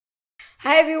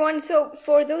Hi everyone. So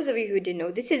for those of you who didn't know,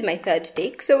 this is my third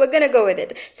take. So we're gonna go with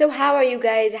it. So how are you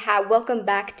guys? Welcome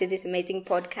back to this amazing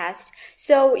podcast.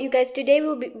 So you guys, today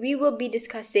we will be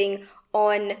discussing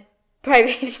on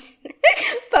private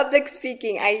public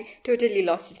speaking. I totally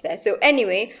lost it there. So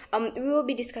anyway, we will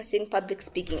be discussing public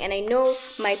speaking, and I know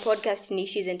my podcast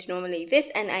niche isn't normally this,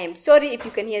 and I am sorry if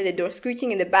you can hear the door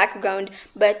screeching in the background,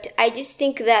 but I just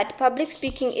think that public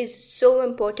speaking is so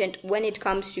important when it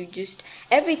comes to just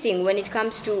everything, when it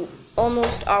comes to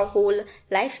almost our whole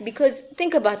life. Because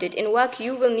think about it, in work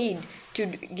you will need to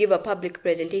give a public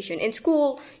presentation. In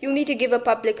school, you'll need to give a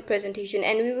public presentation,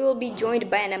 and we will be joined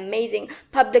by an amazing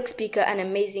public speaker, an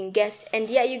amazing guest. And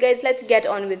yeah, you guys, let's get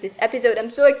on with this episode. I'm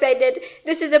so excited.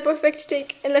 This is a perfect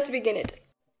take, and let's begin it.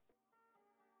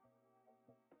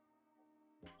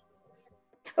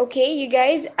 Okay, you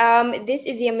guys, this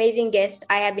is the amazing guest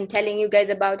I have been telling you guys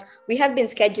about. We have been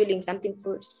scheduling something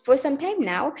for some time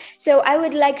now. So I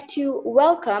would like to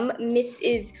welcome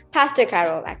Mrs. Pastor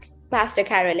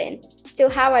Carolyn. So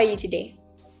how are you today?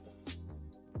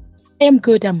 I am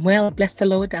good. I'm well. Bless the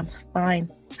Lord. I'm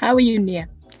fine. How are you, Nia?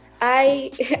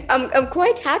 I'm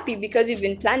quite happy because we've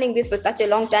been planning this for such a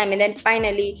long time, and then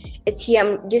finally it's here.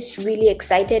 I'm just really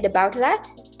excited about that.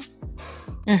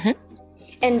 Mm-hmm.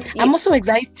 And I'm also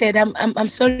excited. I'm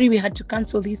sorry we had to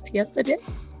cancel this yesterday. Oh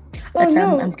but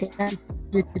no! I'm glad to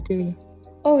do it today.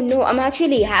 Oh no! I'm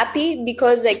actually happy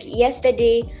because like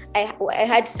yesterday I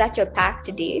had such a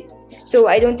packed day. So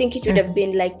I don't think it would have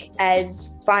been like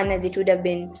as fun as it would have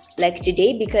been like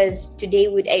today, because today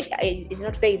it's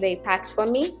not very, very packed for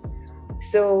me.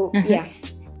 So yeah.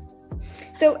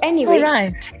 So anyway, All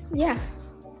right. yeah,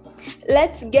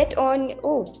 let's get on.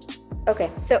 Oh, okay.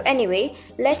 So anyway,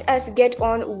 let us get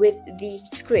on with the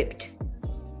script.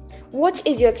 What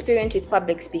is your experience with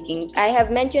public speaking? I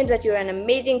have mentioned that you're an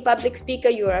amazing public speaker,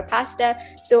 you're a pastor,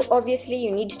 so obviously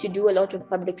you need to do a lot of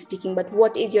public speaking, but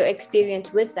what is your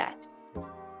experience with that?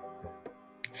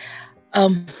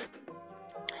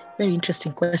 Very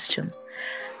interesting question.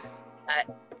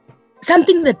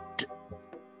 Something that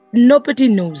nobody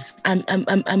knows.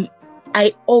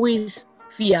 I always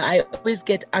fear. I always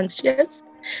get anxious.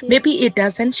 Yeah. Maybe it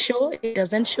doesn't show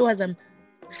as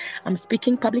I'm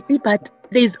speaking publicly, but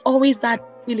there's always that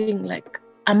feeling like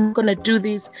I'm gonna do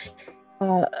this.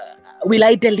 Will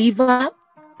I deliver?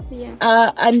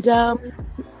 Yeah. And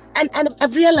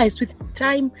I've realized with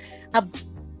time I've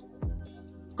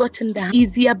gotten that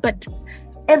easier, but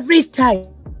every time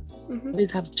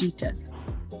always have jitters.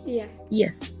 Yeah.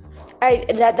 Yes.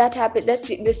 That happened. That's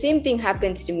the same thing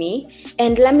happens to me.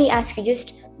 And let me ask you,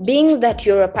 just being that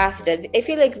you're a pastor, I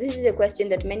feel like this is a question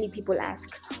that many people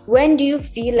ask. When do you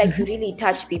feel like you really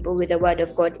touch people with the word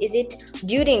of God? Is it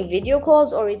during video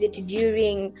calls, or is it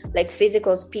during like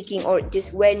physical speaking, or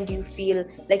just when do you feel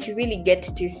like you really get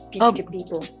to speak to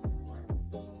people?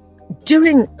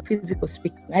 During physical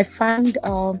speaking, I find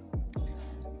I'm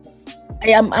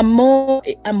more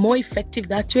effective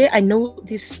that way. I know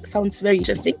this sounds very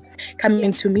interesting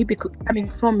coming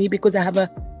from me because I have a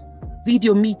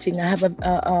video meeting. I have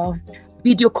a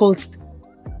video calls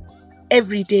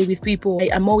every day with people.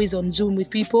 I'm always on Zoom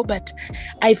with people, but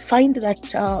I find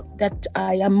that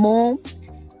I am more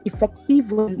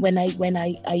effective when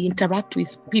I interact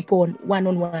with people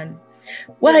one-on-one.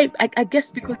 Well, I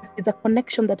guess because there's a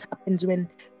connection that happens when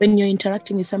you're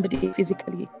interacting with somebody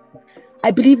physically. I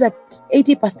believe that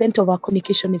 80% of our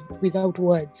communication is without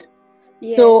words.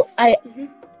 Yes. So I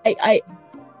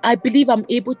believe I'm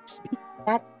able to pick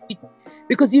that,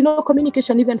 because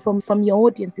communication even from your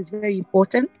audience is very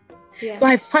important. Yeah. So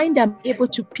I find I'm able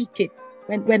to pick it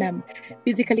when I'm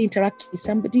physically interacting with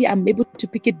somebody. I'm able to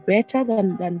pick it better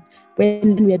than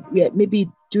when we're maybe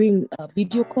doing a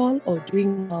video call or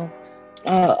doing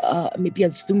maybe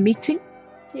a Zoom meeting.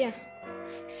 Yeah.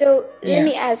 So let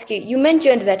me ask you, you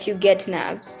mentioned that you get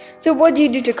nerves. So what do you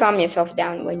do to calm yourself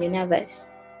down when you're nervous?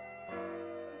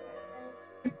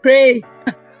 Pray.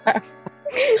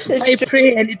 I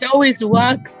pray, and it always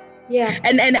works. Yeah.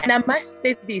 And I must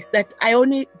say this, that I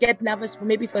only get nervous for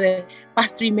the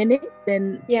past 3 minutes.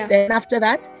 Then after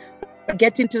that, I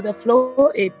get into the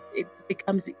flow, it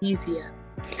becomes easier.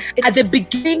 At the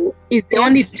beginning is the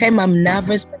only time I'm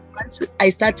nervous, but once I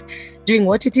start doing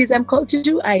what it is I'm called to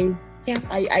do, I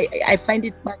find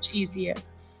it much easier.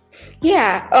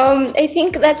 Yeah, I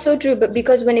think that's so true. But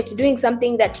because when it's doing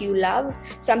something that you love,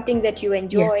 something that you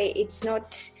enjoy, it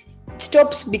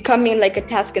stops becoming like a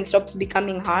task and stops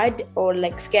becoming hard or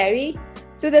like scary.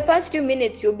 So the first 2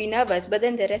 minutes you'll be nervous, but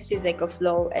then the rest is like a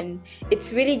flow. And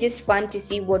it's really just fun to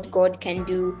see what God can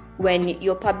do when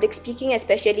you're public speaking,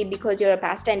 especially because you're a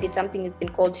pastor and it's something you've been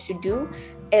called to do.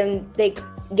 and like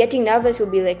getting nervous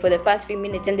will be like for the first few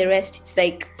minutes, and the rest it's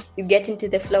like you get into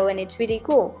the flow, and it's really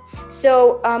cool.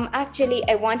 So actually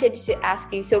I wanted to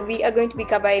ask you, so we are going to be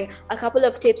covering a couple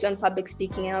of tips on public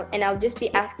speaking, and I'll just be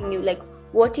asking you like,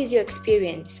 what is your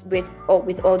experience with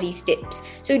all these tips?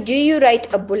 So do you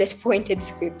write a bullet pointed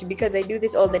script? Because I do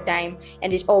this all the time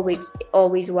and it always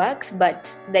works,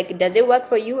 but like, does it work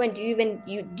for you, and do you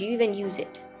even use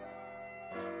it?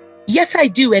 Yes, I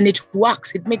do, and it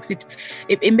works. It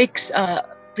makes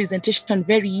presentation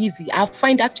very easy. I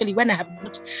find actually when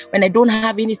I don't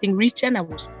have anything written, I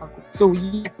will struggle. So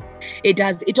yes, it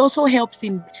does. It also helps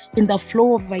in the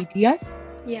flow of ideas.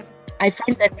 Yeah, I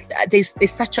find that there's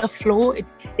such a flow.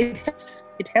 It helps.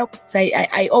 It helps.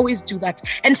 I always do that,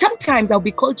 and sometimes I'll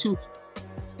be called to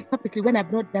publicly when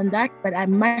I've not done that. But I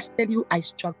must tell you, I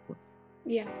struggle.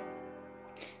 Yeah.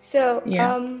 So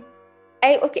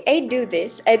I do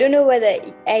this. I don't know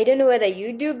whether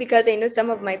you do, because I know some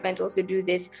of my friends also do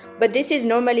this, but this is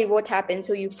normally what happens.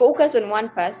 So you focus on one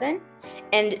person,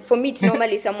 and for me it's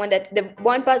normally someone that the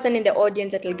one person in the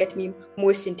audience that will get me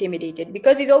most intimidated,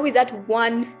 because it's always that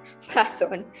one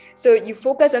person. So you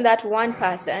focus on that one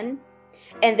person,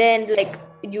 and then like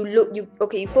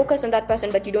you focus on that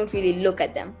person, but you don't really look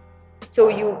at them. So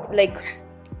you like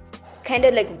kind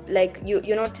of like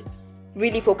you're not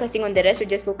really focusing on the rest, you're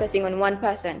just focusing on one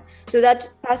person. So that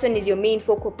person is your main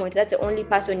focal point. That's the only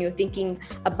person you're thinking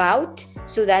about,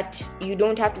 so that you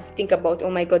don't have to think about, oh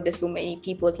my god, there's so many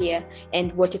people here,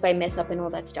 and what if I mess up and all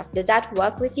that stuff. Does that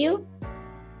work with you?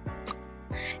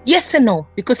 Yes and no,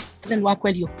 because it doesn't work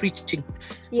while you're preaching.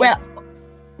 Yeah.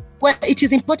 Well, it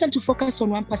is important to focus on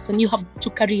one person. You have to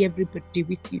carry everybody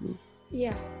with you.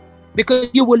 Yeah. Because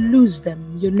you will lose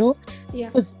them, Yeah.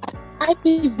 Because I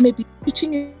believe maybe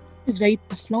preaching is very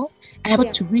personal. I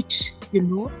have to reach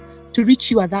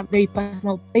you at that very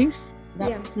personal place,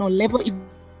 that personal level. If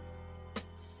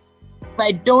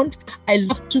I don't, I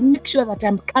love to make sure that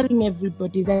I'm carrying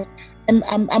everybody, that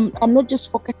I'm not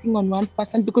just focusing on one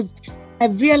person, because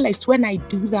I've realized when I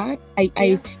do that,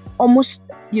 I almost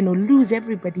lose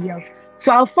everybody else.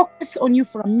 So I'll focus on you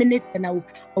for a minute, and I'll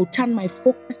turn my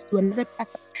focus to another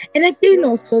person. And again,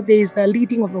 also there's the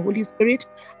leading of the Holy Spirit.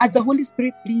 As the Holy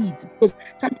Spirit leads, because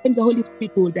sometimes the Holy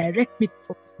Spirit will direct me to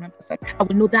focus on one person. I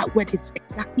will know that word is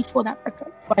exactly for that person,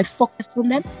 so I focus on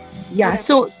them. Yeah.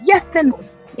 So yes and no.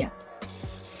 Yeah.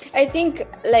 I think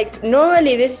like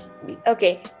normally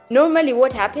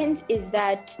what happens is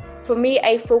that for me,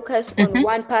 I focus on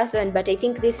one person, but I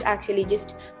think this actually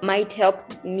just might help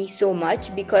me so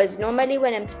much, because normally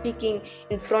when I'm speaking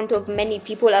in front of many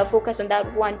people, I'll focus on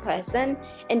that one person.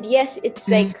 And yes, it's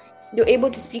like you're able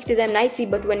to speak to them nicely,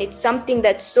 but when it's something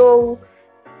that's so,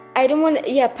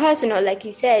 personal, like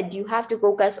you said, you have to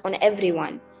focus on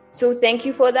everyone. So thank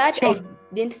you for that. Sure. I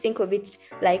didn't think of it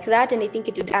like that, and I think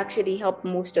it would actually help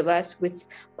most of us with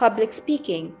public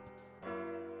speaking.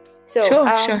 So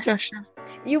sure.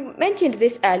 You mentioned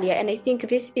this earlier, and I think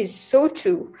this is so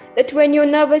true, that when you're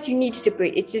nervous, you need to pray.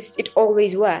 It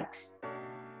always works.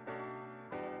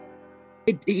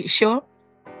 Sure.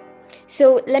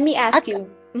 So let me ask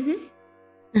you.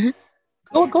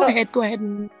 Go ahead.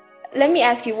 Let me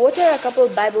ask you, what are a couple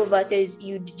of Bible verses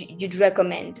you'd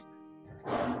recommend?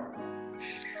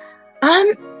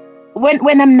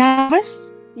 When I'm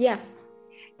nervous. Yeah.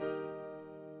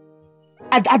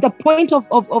 At the point of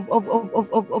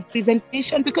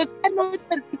presentation, because I'm not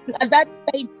at that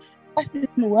time, that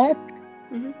didn't work.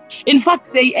 In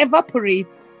fact, they evaporate.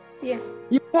 Yeah.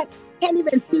 You can't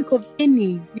even think of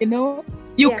any.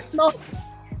 You cannot.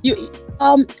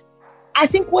 I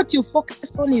think what you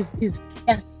focus on is the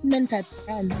assignment at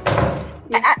hand.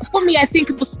 For me, I think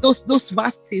those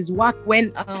verses work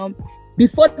when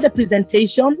before the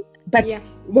presentation, but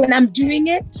when I'm doing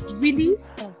it, really.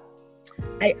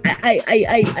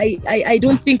 I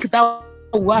don't think that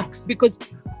works, because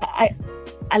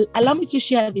allow me to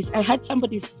share this. I had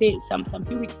somebody say some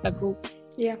few weeks ago,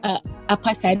 a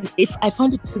pastor, and if I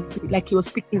found it to be like he was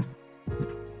speaking,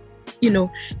 he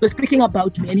was speaking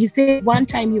about me, and he said one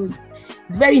time he was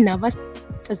very nervous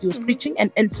as he was preaching,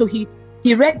 and so he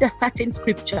read a certain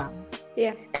scripture,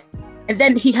 and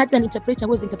then he had an interpreter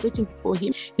who was interpreting for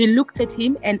him. He looked at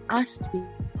him and asked him,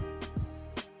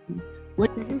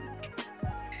 what?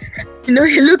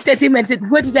 He looked at him and said,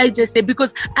 what did I just say?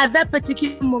 Because at that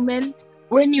particular moment,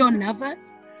 when you're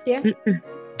nervous, it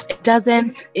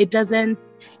doesn't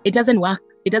work.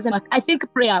 It doesn't work. I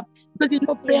think prayer, because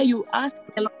prayer, you ask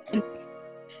the Lord, and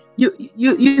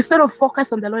you sort of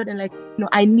focus on the Lord, and like,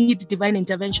 I need divine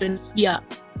intervention here.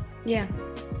 Yeah.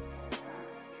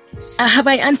 Have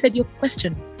I answered your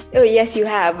question? Oh, yes, you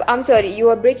have. I'm sorry, you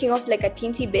were breaking off like a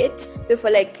teensy bit. So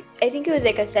for like, I think it was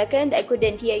like a second, I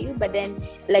couldn't hear you, but then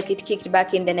like it kicked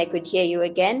back in, then I could hear you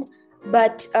again.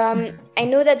 But I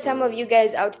know that some of you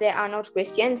guys out there are not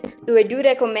Christians, so I do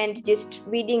recommend just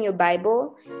reading your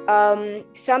Bible.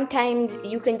 Sometimes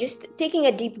you can just, taking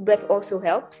a deep breath also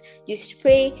helps. Just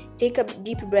pray, take a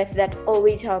deep breath, that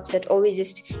always helps, that always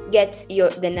just gets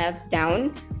the nerves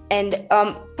down. And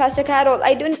Pastor Carol,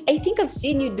 I think I've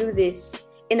seen you do this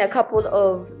in a couple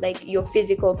of like your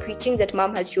physical preachings that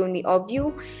mom has shown me of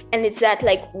you, and it's that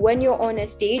like when you're on a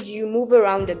stage you move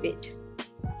around a bit.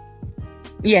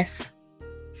 Yes.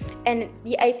 And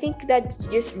I think that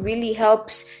just really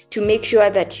helps to make sure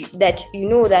that you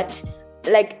know that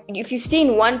like if you stay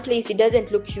in one place, it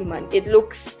doesn't look human, it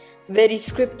looks very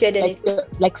scripted and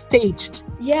like staged.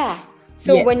 Yeah.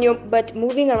 So yes. When but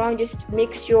moving around just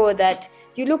makes sure that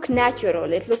you look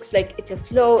natural. It looks like it's a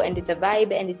flow and it's a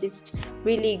vibe and it's just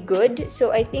really good.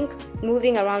 So I think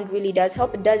moving around really does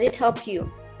help. Does it help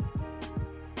you?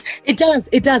 It does.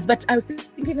 But I was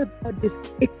thinking about this.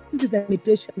 It comes with a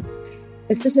meditation,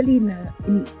 especially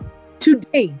in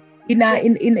today, in our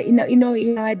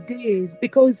days,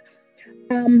 because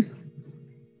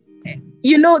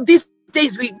these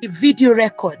days we video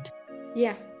record.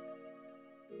 Yeah.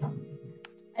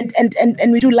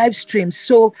 And we do live streams,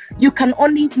 so you can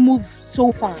only move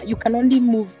so far. You can only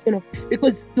move,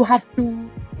 because you have to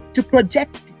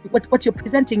project what you're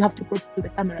presenting. You have to project to the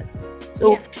cameras.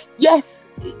 So yes,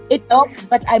 it helps,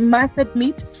 but I must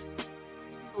admit,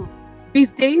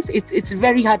 these days it's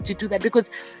very hard to do that because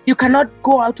you cannot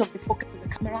go out of the focus of the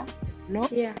camera.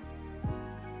 Yeah.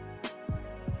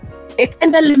 It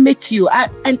kind of limits you,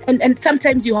 and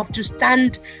sometimes you have to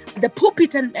stand at the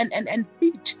pulpit and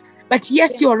preach. But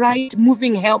yes, you're right,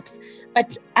 moving helps.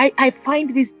 But I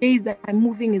find these days that I'm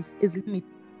moving is limited,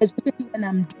 especially when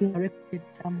I'm doing a recorded.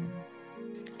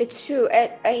 It's true.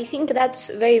 I think that's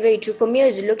very, very true. For me,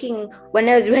 when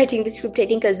I was writing the script, I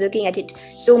think I was looking at it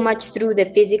so much through the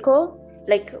physical,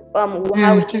 like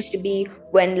how it used to be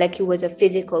when like it was a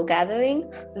physical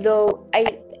gathering. Though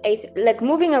I like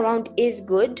moving around is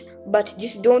good, but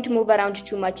just don't move around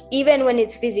too much, even when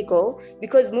it's physical,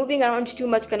 because moving around too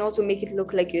much can also make it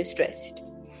look like you're stressed.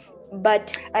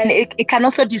 But it can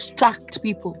also distract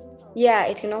people. Yeah,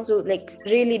 it can also like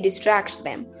really distract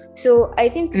them. So I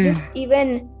think I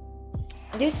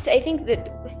think that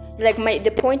like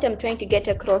the point I'm trying to get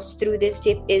across through this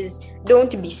tip is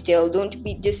don't be still, don't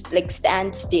be just like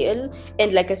stand still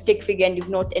and like a stick figure and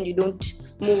you don't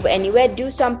move anywhere.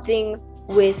 Do something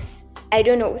with, I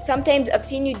don't know, sometimes I've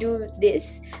seen you do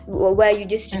this where you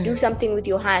just do something with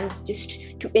your hands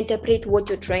just to interpret what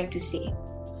you're trying to say.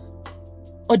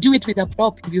 Or do it with a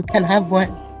prop if you can have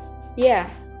one. Yeah.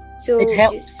 So it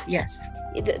helps, yes.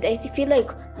 I feel like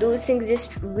those things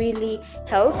just really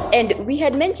help. And we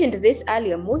had mentioned this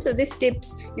earlier. Most of these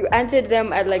tips, you answered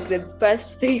them at like the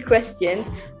first 3 questions.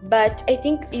 But I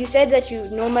think you said that you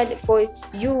normally, for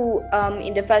you,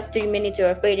 in the first 3 minutes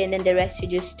you're afraid, and then the rest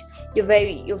you're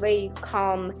very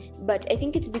calm. But I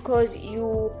think it's because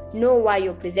you know why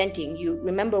you're presenting. You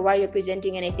remember why you're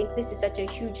presenting, and I think this is such a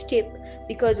huge tip,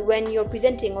 because when you're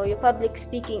presenting or you're public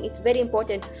speaking, it's very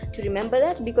important to remember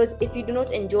that, because if you do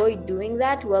not enjoy doing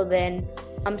that, well then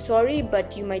I'm sorry,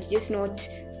 but you might just not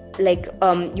like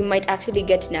you might actually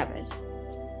get nervous.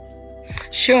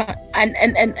 Sure.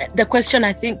 And the question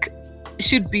I think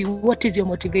should be, what is your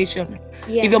motivation?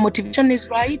 Yeah. If your motivation is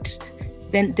right,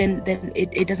 then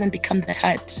it doesn't become that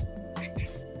hard.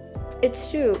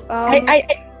 It's true.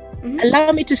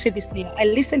 Allow me to say this, Leah. I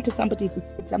listened to somebody who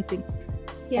said something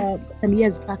some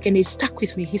years back, and it stuck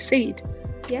with me. He said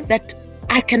that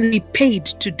I can be paid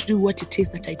to do what it is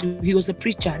that I do. He was a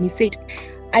preacher, and he said,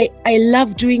 I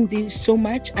love doing this so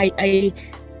much. I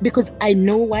because I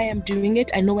know why I'm doing it.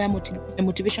 I know where my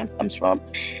motivation comes from,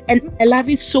 and I love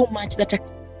it so much that I can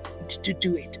to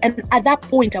do it. And at that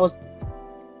point, I was.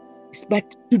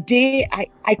 But today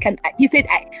I can, he said,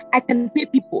 I can pay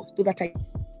people so that I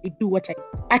do what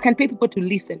I can pay people to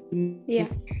listen to me. Yeah.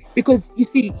 Because you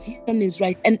see, his son is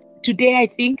right. And today I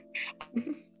think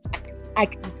I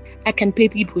can pay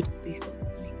people to listen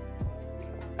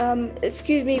to me.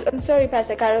 Excuse me, I'm sorry,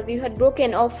 Pastor Carol, you had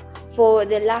broken off for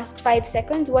the last 5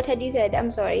 seconds. What had you said?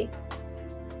 I'm sorry.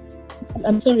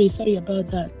 I'm sorry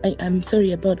about that. I'm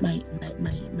sorry about my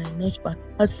network.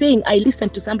 I was saying I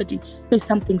listened to somebody say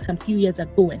something some few years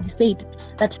ago, and he said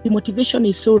that the motivation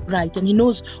is so right, and he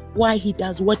knows why he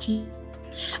does what he.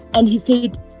 And he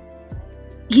said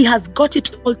he has got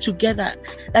it all together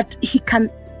that he can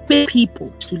pay people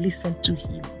to listen to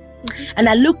him. Mm-hmm. And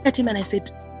I looked at him and I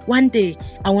said, one day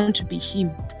I want to be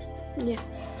him. Yeah.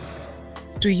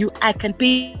 to you, I can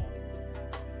pay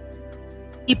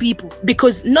people,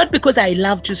 because not because I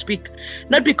love to speak,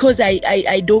 not because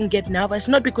I don't get nervous,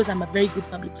 not because I'm a very good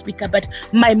public speaker, but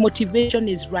my motivation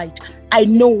is right. I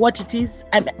know what it is.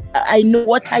 I know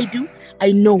what I do.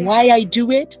 I know why I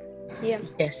do it. Yeah.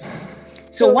 Yes.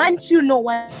 So once you know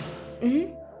why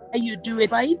you do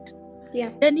it right,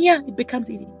 then it becomes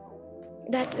easy.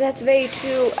 That's very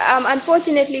true.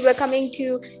 Unfortunately, we're coming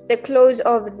to the close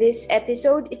of this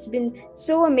episode. It's been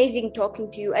so amazing talking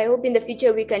to you. I hope in the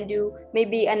future we can do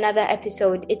maybe another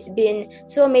episode. It's been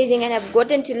so amazing, and I've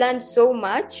gotten to learn so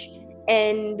much.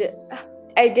 And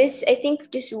I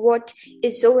think just what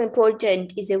is so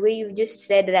important is the way you just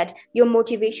said that your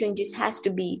motivation just has to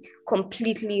be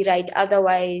completely right.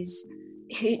 Otherwise,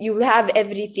 you'll have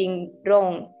everything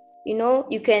wrong.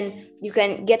 You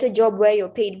can get a job where you're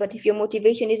paid, but if your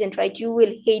motivation isn't right, you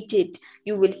will hate it.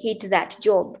 You will hate that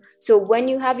job. So when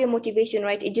you have your motivation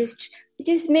right, it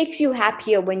just makes you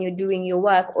happier when you're doing your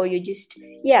work, or you're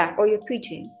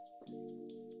preaching.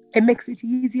 It makes it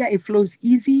easier. It flows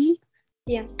easy.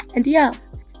 Yeah. And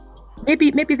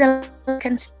maybe the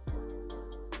can.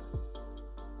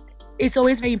 It's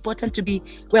always very important to be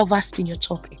well versed in your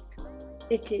topic.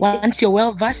 Once you're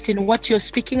well versed in what you're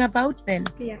speaking about, then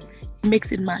it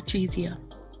makes it much easier.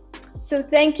 So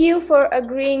thank you for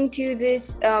agreeing to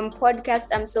this podcast.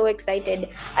 I'm so excited.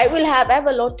 I have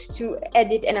a lot to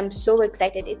edit, and I'm so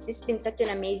excited. It's just been such an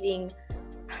amazing.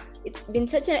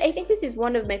 I think this is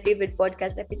one of my favorite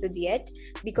podcast episodes yet,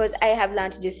 because I have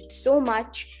learned just so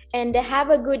much. And have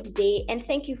a good day, and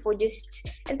thank you for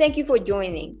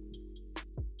joining.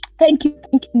 Thank you,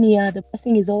 Nia. The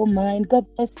blessing is all mine. God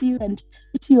bless you, and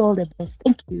wish you all the best.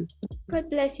 Thank you. God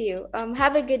bless you.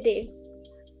 Have a good day.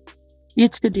 You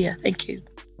too, dear. Thank you.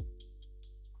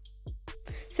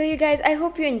 So you guys, I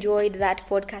hope you enjoyed that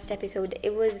podcast episode.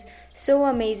 It was so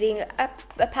amazing.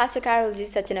 Pastor Carol is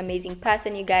just such an amazing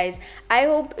person, you guys. I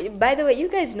hope, by the way, you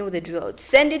guys know the drill.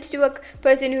 Send it to a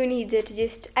person who needs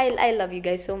it. I love you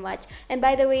guys so much. And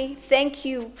by the way, thank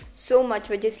you so much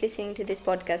for just listening to this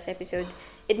podcast episode.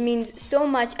 It means so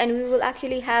much, and we will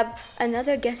actually have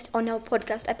another guest on our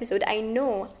podcast episode. I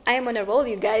know I am on a roll,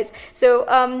 you guys. So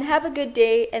have a good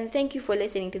day, and thank you for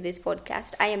listening to this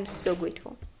podcast. I am so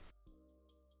grateful.